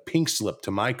bet the pink slip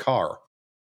to my car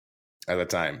at the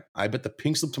time. I bet the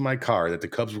pink slip to my car that the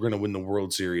Cubs were going to win the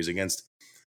World Series against.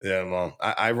 Yeah, well,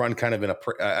 I run kind of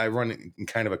in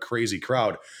kind of a crazy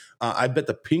crowd. I bet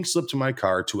the pink slip to my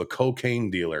car to a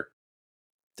cocaine dealer.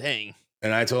 Dang.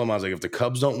 And I told him, I was like, if the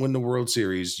Cubs don't win the World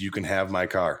Series, you can have my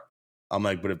car. I'm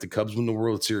like, but if the Cubs win the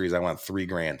World Series, I want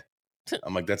 $3,000.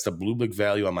 I'm like, that's the blue book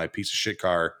value on my piece of shit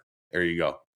car. There you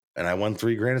go. And I won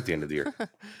 $3,000 at the end of the year.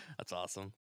 That's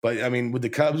awesome. But I mean, with the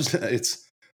Cubs,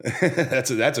 That's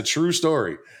a true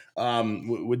story.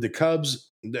 With the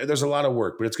Cubs, there's a lot of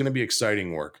work, but it's going to be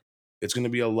exciting work. It's going to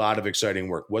be a lot of exciting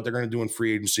work. What they're going to do in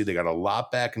free agency, they got a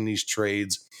lot back in these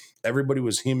trades. Everybody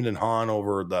was hemming and hawing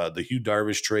over the Hugh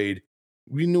Darvish trade.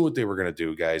 We knew what they were going to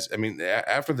do, guys. I mean,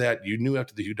 after that, you knew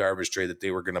after the Hugh Darvish trade that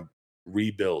they were going to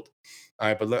rebuild. All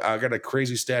right, but look, I got a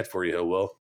crazy stat for you,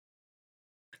 Will.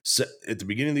 So at the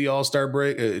beginning of the All-Star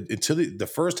break, until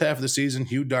the first half of the season,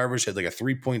 Hugh Darvish had like a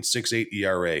 3.68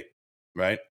 ERA,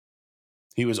 right?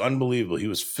 He was unbelievable. He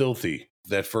was filthy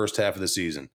that first half of the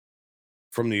season.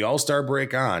 From the All-Star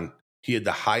break on, he had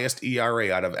the highest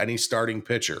ERA out of any starting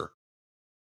pitcher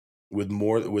with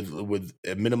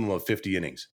a minimum of 50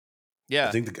 innings. Yeah.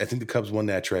 I think the Cubs won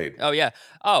that trade. Oh yeah.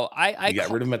 Oh, I You got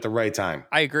rid of him at the right time.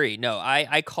 I agree. No,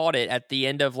 I called it at the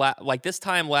end of like this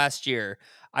time last year.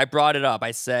 I brought it up.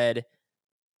 I said,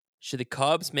 should the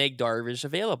Cubs make Darvish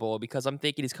available? Because I'm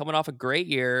thinking he's coming off a great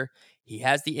year. He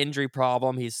has the injury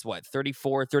problem. He's what,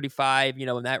 34, 35,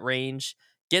 in that range.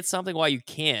 Get something while you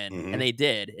can. Mm-hmm. And they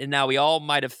did. And now we all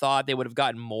might have thought they would have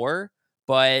gotten more,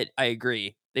 but I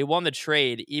agree. They won the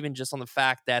trade even just on the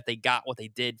fact that they got what they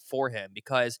did for him.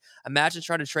 Because imagine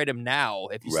trying to trade him now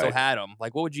if you still Right. had him.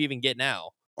 Like, what would you even get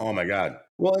now? Oh my God.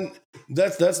 Well, and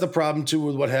that's the problem too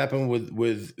with what happened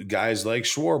with guys like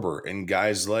Schwarber and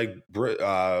guys like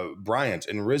Bryant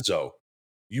and Rizzo.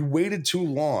 You waited too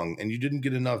long and you didn't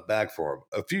get enough back for him.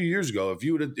 A few years ago, if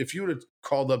you would have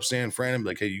called up San Fran and be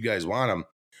like, hey, you guys want him?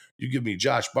 You give me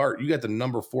Josh Bart. You got the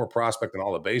number 4 prospect in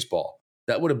all of baseball.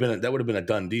 That would have been a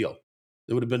done deal.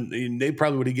 It would have been. They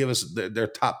probably would have given us their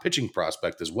top pitching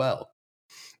prospect as well.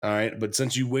 All right. But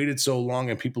since you waited so long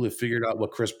and people have figured out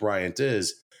what Chris Bryant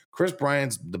is, Chris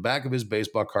Bryant's the back of his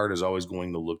baseball card is always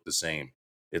going to look the same.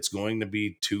 It's going to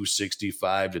be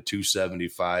 265 to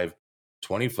 275,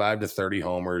 25 to 30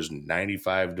 homers,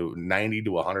 95 to 90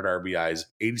 to 100 RBIs,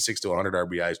 86 to 100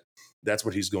 RBIs. That's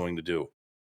what he's going to do.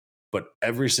 But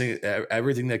everything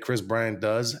that Chris Bryant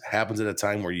does happens at a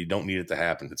time where you don't need it to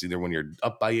happen. It's either when you're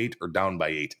up by 8 or down by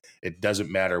 8. It doesn't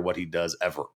matter what he does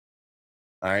ever.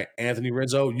 All right, Anthony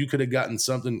Rizzo, you could have gotten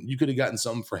something. You could have gotten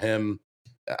something for him,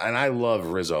 and I love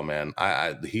Rizzo, man.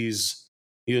 He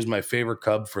was my favorite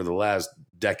Cub for the last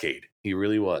decade. He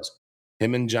really was.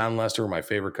 Him and John Lester were my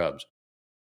favorite Cubs.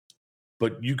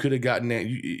 But you could have gotten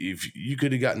if you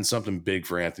could have gotten something big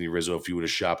for Anthony Rizzo if you would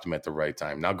have shopped him at the right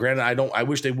time. Now, granted, I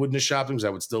wish they wouldn't have shopped him because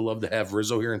I would still love to have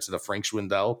Rizzo here instead of Frank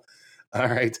Schwindel. All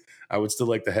right, I would still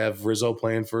like to have Rizzo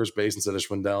playing first base instead of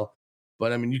Schwindel.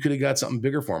 But I mean, you could have got something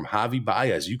bigger for him. Javi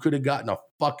Baez, you could have gotten a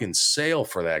fucking sale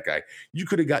for that guy. You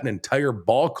could have gotten an entire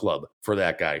ball club for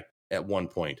that guy at one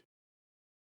point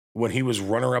when he was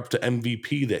runner up to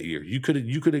MVP that year. You could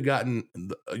have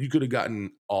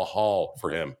gotten a haul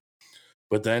for him.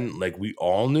 But then, like we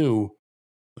all knew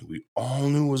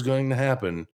was going to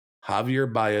happen.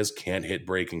 Javier Baez can't hit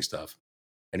breaking stuff,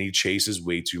 and he chases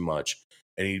way too much.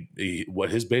 And he what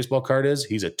his baseball card is,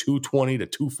 he's a 220 to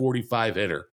 245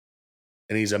 hitter.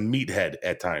 And he's a meathead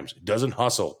at times. Doesn't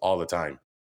hustle all the time.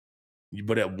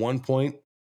 But at one point,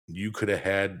 you could have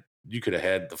had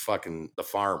the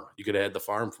farm. You could have had the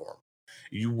farm for him.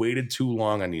 You waited too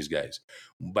long on these guys.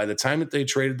 By the time that they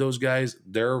traded those guys,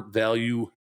 their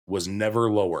value was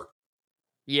never lower.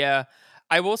 Yeah.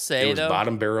 I will It say, was though,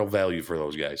 bottom barrel value for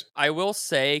those guys. I will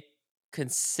say,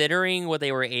 considering what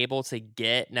they were able to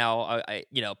get, now,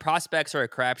 prospects are a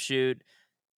crapshoot.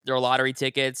 They're lottery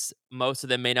tickets. Most of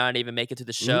them may not even make it to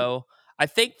the Mhm. show. I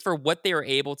think for what they were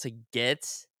able to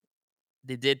get,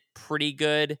 they did pretty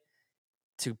good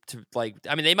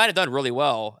they might have done really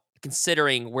well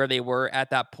considering where they were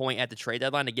at that point at the trade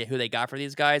deadline to get who they got for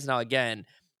these guys. Now, again,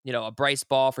 a Bryce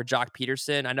Ball for Jock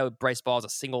Peterson. I know Bryce Ball is a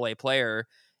single A player.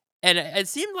 And it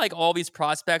seemed like all these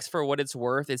prospects, for what it's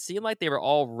worth, it seemed like they were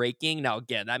all raking. Now,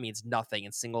 again, that means nothing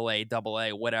in single A, double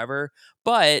A, whatever.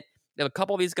 But a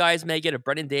couple of these guys make it.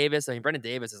 Brendan Davis, Brendan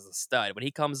Davis is a stud. When he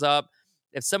comes up,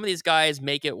 if some of these guys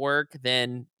make it work,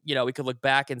 then, we could look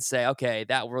back and say, okay,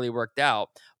 that really worked out.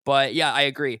 But yeah, I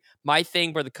agree. My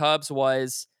thing for the Cubs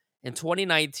was in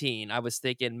 2019, I was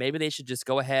thinking maybe they should just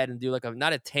go ahead and do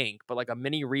not a tank, but like a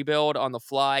mini rebuild on the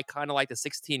fly, kind of like the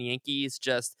 16 Yankees,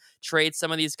 just trade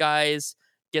some of these guys,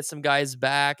 get some guys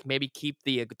back, maybe keep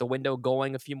the window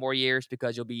going a few more years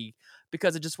because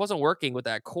it just wasn't working with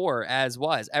that core as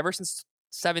was ever since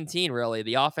 17. Really,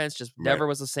 the offense just Right. never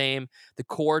was the same. The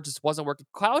core just wasn't working.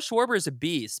 Kyle Schwarber is a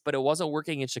beast, but it wasn't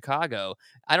working in Chicago.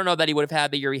 I don't know that he would have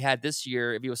had the year he had this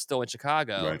year if he was still in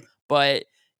Chicago, Right. but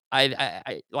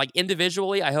I like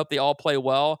individually, I hope they all play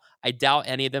well. I doubt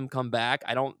any of them come back.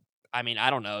 I mean, I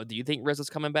don't know. Do you think Rizzo's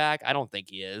coming back? I don't think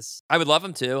he is. I would love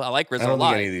him to. I like I Rizzo a don't think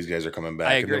lot. any of these guys are coming I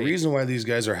back. And the agree. reason why these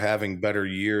guys are having better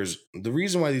years,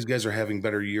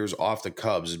 off the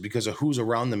Cubs is because of who's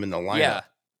around them in the lineup Yeah,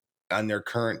 on their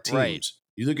current right. teams.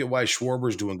 You look at why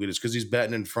Schwarber's doing good. It's because he's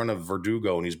batting in front of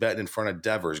Verdugo and he's batting in front of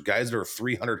Devers, guys that are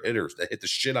 300 hitters that hit the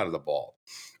shit out of the ball.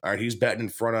 All right, he's batting in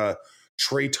front of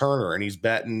Trey Turner and he's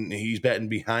batting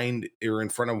behind or in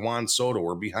front of Juan Soto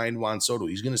or behind Juan Soto.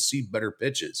 He's going to see better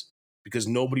pitches because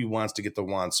nobody wants to get the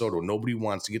Juan Soto. Nobody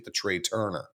wants to get the Trey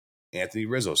Turner. Anthony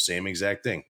Rizzo, same exact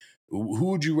thing.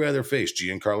 Who would you rather face,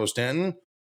 Giancarlo Stanton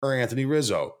or Anthony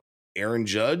Rizzo? Aaron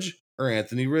Judge or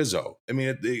Anthony Rizzo? I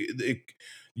mean,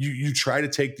 you try to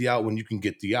take the out when you can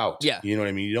get the out. Yeah, You know what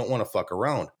I mean? You don't want to fuck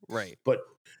around. right. But,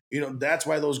 that's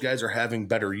why those guys are having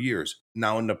better years.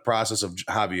 Now, in the process of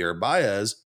Javier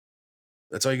Baez,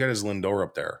 that's all you got is Lindor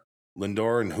up there.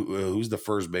 Lindor and who's the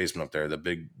first baseman up there? The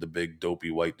big dopey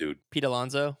white dude. Pete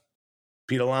Alonso.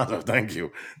 Pete Alonso, thank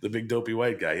you. The big dopey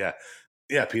white guy, yeah.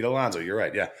 Yeah, Pete Alonso, you're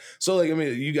right, yeah. So,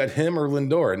 you got him or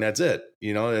Lindor, and that's it.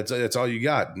 That's all you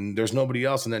got. And there's nobody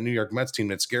else in that New York Mets team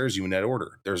that scares you in that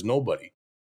order. There's nobody.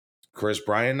 Chris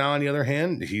Bryant now, on the other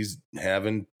hand, he's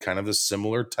having kind of a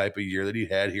similar type of year that he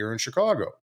had here in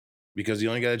Chicago because the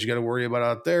only guy that you got to worry about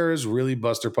out there is really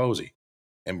Buster Posey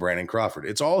and Brandon Crawford.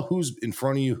 It's all who's in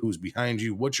front of you, who's behind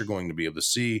you, what you're going to be able to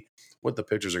see, what the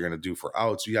pitchers are going to do for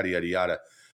outs, yada, yada, yada.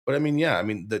 But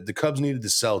the Cubs needed to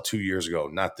sell 2 years ago,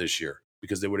 not this year,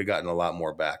 because they would have gotten a lot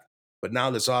more back. But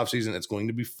now this offseason, it's going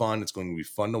to be fun. It's going to be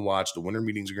fun to watch. The winter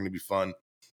meetings are going to be fun.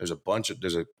 There's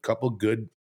a couple good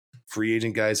free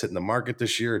agent guys hitting the market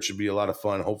this year. It should be a lot of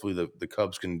fun. Hopefully the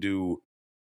Cubs can do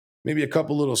maybe a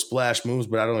couple little splash moves,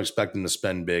 but I don't expect them to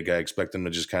spend big. I expect them to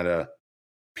just kind of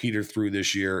peter through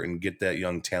this year and get that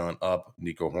young talent up.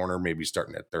 Nico Horner maybe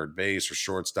starting at third base or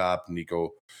shortstop. And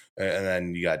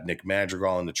then you got Nick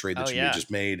Madrigal in the trade that you just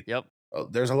made. Yep.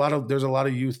 There's a lot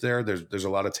of youth there. There's a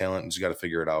lot of talent, and you got to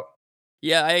figure it out.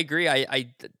 Yeah, I agree.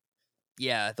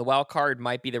 Yeah, the wild card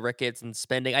might be the Ricketts and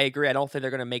spending. I agree. I don't think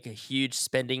they're going to make a huge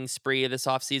spending spree this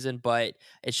offseason, but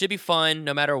it should be fun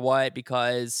no matter what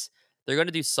because they're going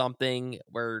to do something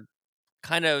where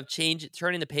kind of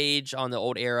turning the page on the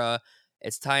old era.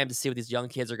 It's time to see what these young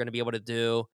kids are going to be able to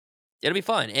do. It'll be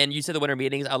fun. And you said the winter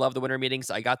meetings. I love the winter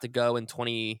meetings. I got to go in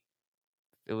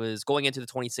it was going into the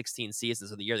 2016 season,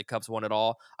 so the year the Cubs won it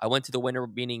all. I went to the winter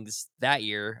meetings that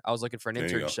year. I was looking for an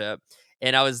internship,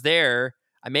 and I was there.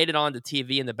 I made it on the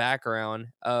TV in the background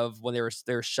of when they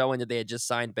were showing that they had just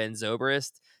signed Ben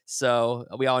Zobrist. So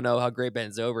we all know how great Ben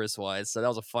Zobrist was. So that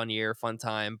was a fun year, fun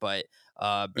time. But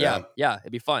yeah,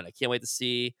 it'd be fun. I can't wait to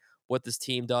see what this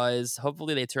team does.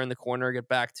 Hopefully they turn the corner, get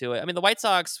back to it. I mean, the White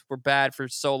Sox were bad for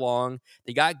so long.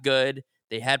 They got good.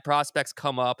 They had prospects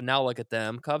come up, and now look at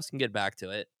them. Cubs can get back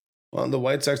to it. Well, the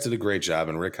White Sox did a great job,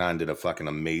 and Rick Hahn did a fucking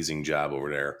amazing job over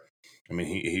there. I mean,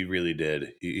 he really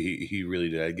did. He really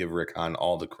did. I give Rick Hahn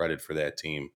all the credit for that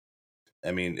team.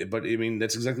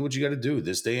 That's exactly what you got to do.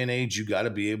 This day and age, you got to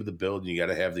be able to build, and you got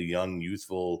to have the young,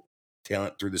 youthful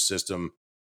talent through the system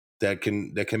that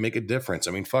can make a difference.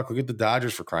 I mean, fuck, look at the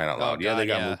Dodgers for crying out loud. God, they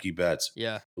got Mookie Betts.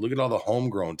 Yeah. But look at all the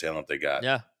homegrown talent they got.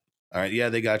 Yeah. All right, yeah,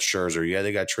 they got Scherzer. Yeah,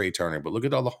 they got Trey Turner. But look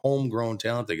at all the homegrown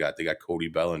talent they got. They got Cody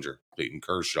Bellinger, Clayton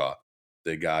Kershaw.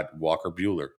 They got Walker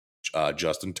Buehler,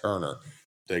 Justin Turner.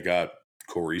 They got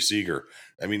Corey Seager.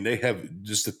 I mean, they have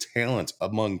just the talent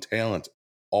among talent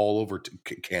all over.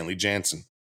 Kenley Jansen.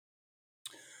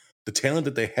 The talent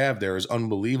that they have there is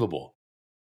unbelievable.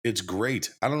 It's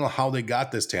great. I don't know how they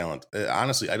got this talent.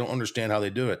 Honestly, I don't understand how they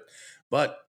do it.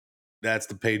 But that's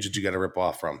the page that you got to rip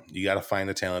off from. You got to find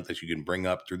the talent that you can bring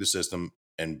up through the system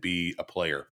and be a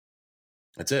player.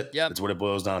 That's it. Yep. That's what it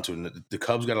boils down to. And the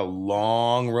Cubs got a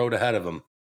long road ahead of them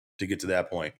to get to that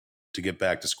point, to get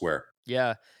back to square.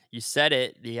 Yeah, you said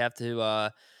it. They have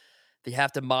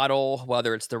to model,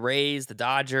 whether it's the Rays, the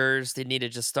Dodgers. They need to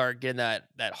just start getting that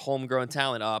homegrown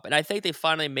talent up. And I think they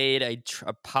finally made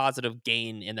a positive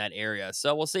gain in that area.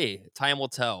 So we'll see. Time will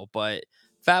tell. But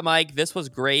Fat Mike, this was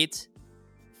great.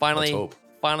 Finally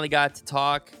got to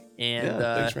talk and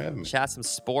thanks for having me. Chat some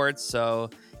sports.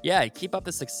 So yeah, keep up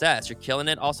the success. You're killing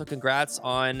it. Also, congrats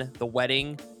on the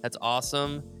wedding. That's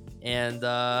awesome. And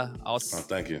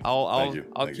thank you.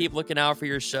 I'll keep looking out for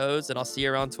your shows, and I'll see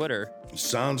you around Twitter.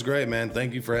 Sounds great, man.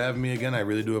 Thank you for having me again. I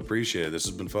really do appreciate it. This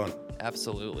has been fun.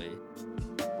 Absolutely.